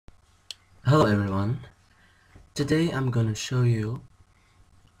Hello everyone. Today I'm gonna show you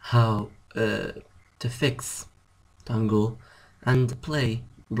how to fix tunngle and play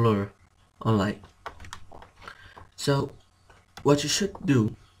Blur online. So what you should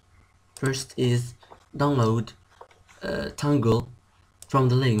do first is download tunngle from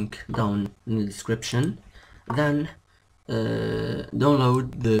the link down in the description. Then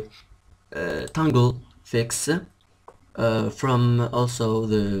download the tunngle fix from also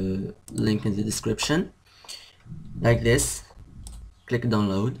the link in the description, like this. Click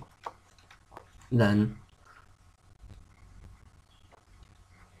download, then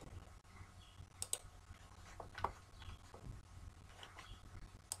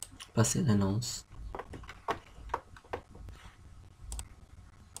passer l'annonce.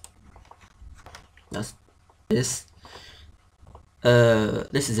 That's this.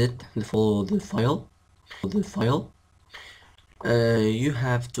 This is it for the file. You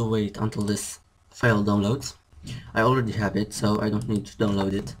have to wait until this file downloads. I already have it, so I don't need to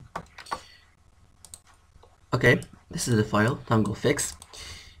download it. Okay, this is the file, tunngle fix.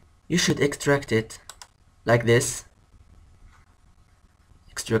 You should extract it like this.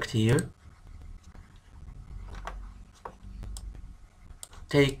 Extract here.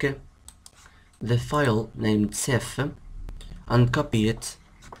 Take the file named sef and copy it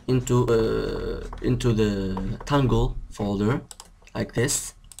into the tunngle folder like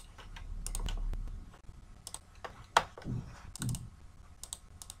this.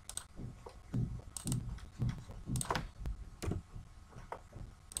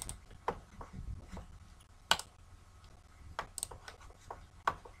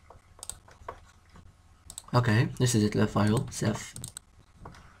 Okay, this is it, the file sef.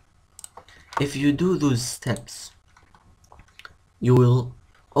 If you do those steps, you will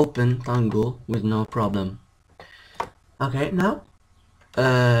open tunngle with no problem. Okay, now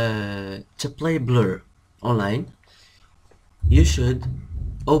to play Blur online, you should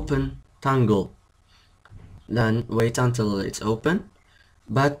open tunngle, then wait until it's open.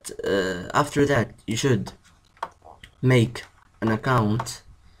 But after that, you should make an account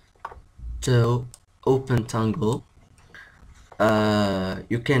to open tunngle.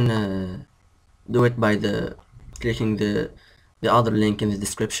 You can do it by clicking the other link in the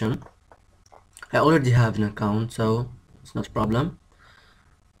description. I already have an account, so it's not a problem.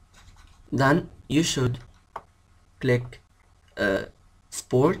 Then you should click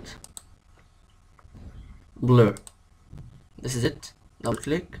sport Blur. This is it. Double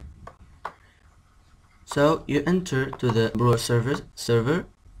click. So you enter to the Blur server.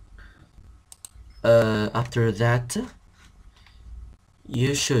 After that,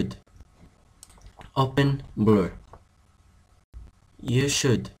 you should open Blur. You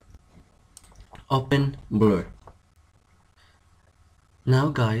should open Blur. Now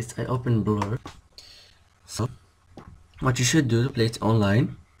guys, I open Blur. So what you should do to play it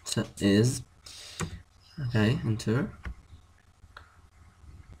online is, okay, enter,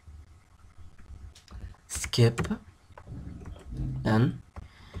 skip, then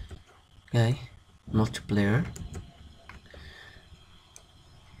okay, multiplayer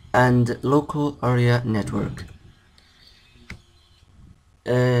and local area network.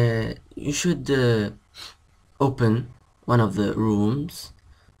 You should open one of the rooms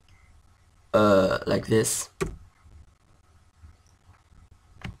like this.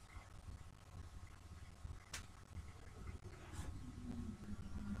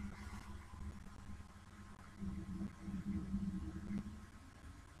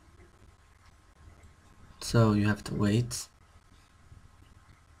 So you have to wait.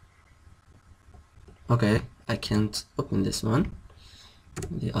 Okay, I can't open this one.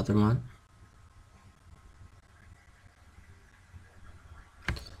 The other one.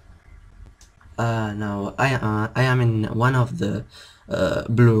 Now I am in one of the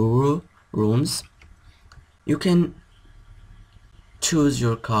blue rooms. You can choose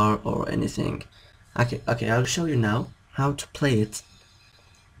your car or anything. Okay, I'll show you now how to play it.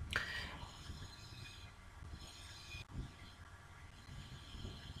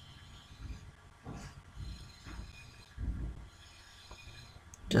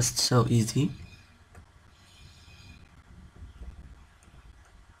 Just so easy.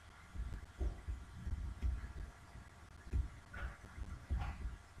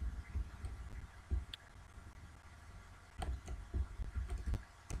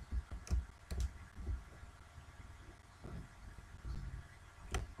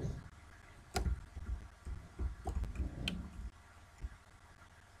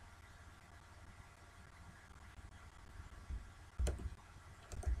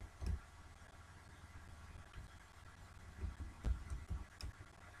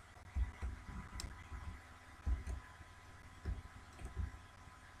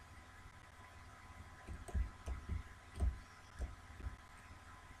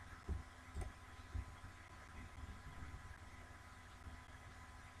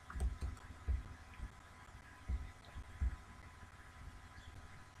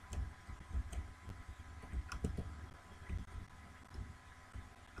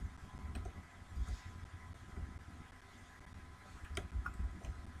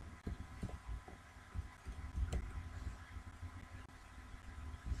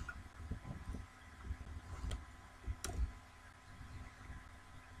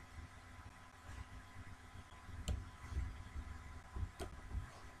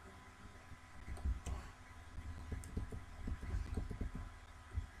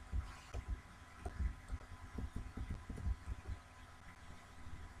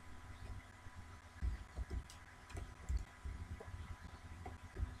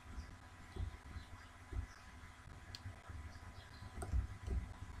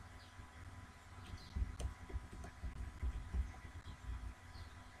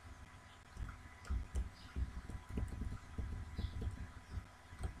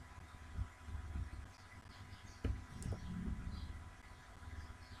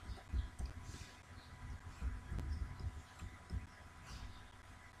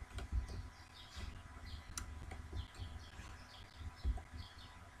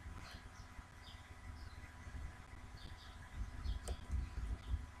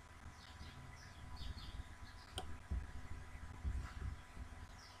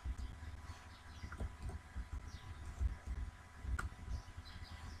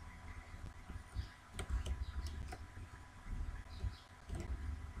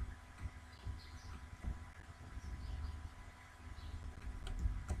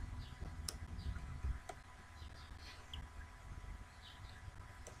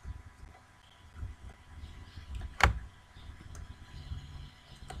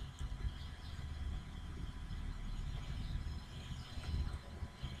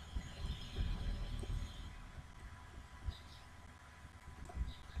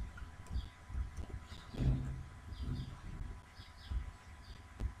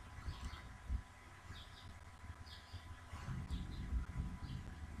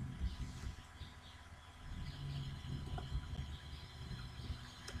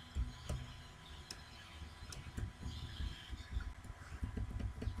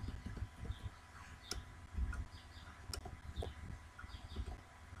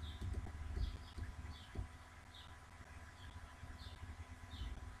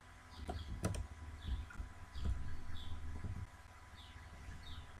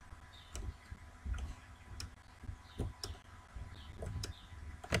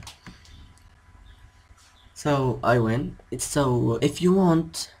 So I win. It's so if you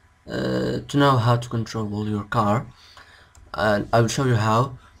want to know how to control your car, I will show you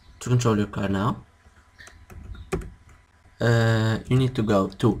how to control your car now. You need to go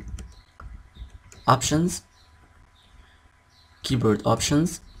to options, keyboard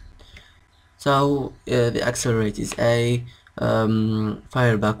options. So the accelerate is A,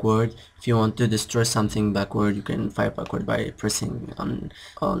 fire backward. If you want to destroy something backward, you can fire backward by pressing on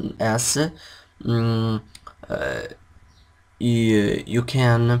S. Mm, you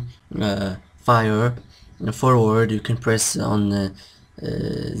can fire forward. You can press on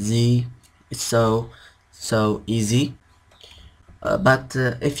Z. It's so easy. But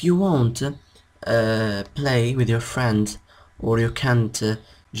if you want play with your friend, or you can't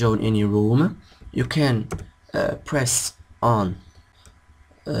join any room, you can press on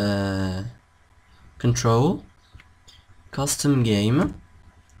control custom game.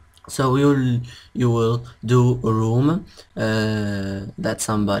 So you will do a room that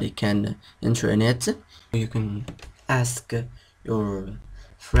somebody can enter in it. You can ask your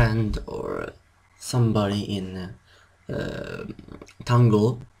friend or somebody in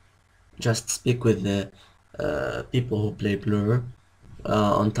tunngle. Just speak with the people who play Blur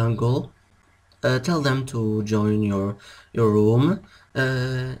on tunngle. Tell them to join your room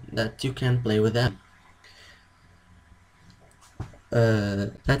that you can play with them.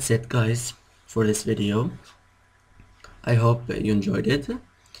 That's it, guys, for this video. I hope you enjoyed it.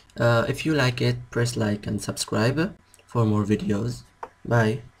 If you like it, press like and subscribe for more videos.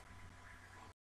 Bye.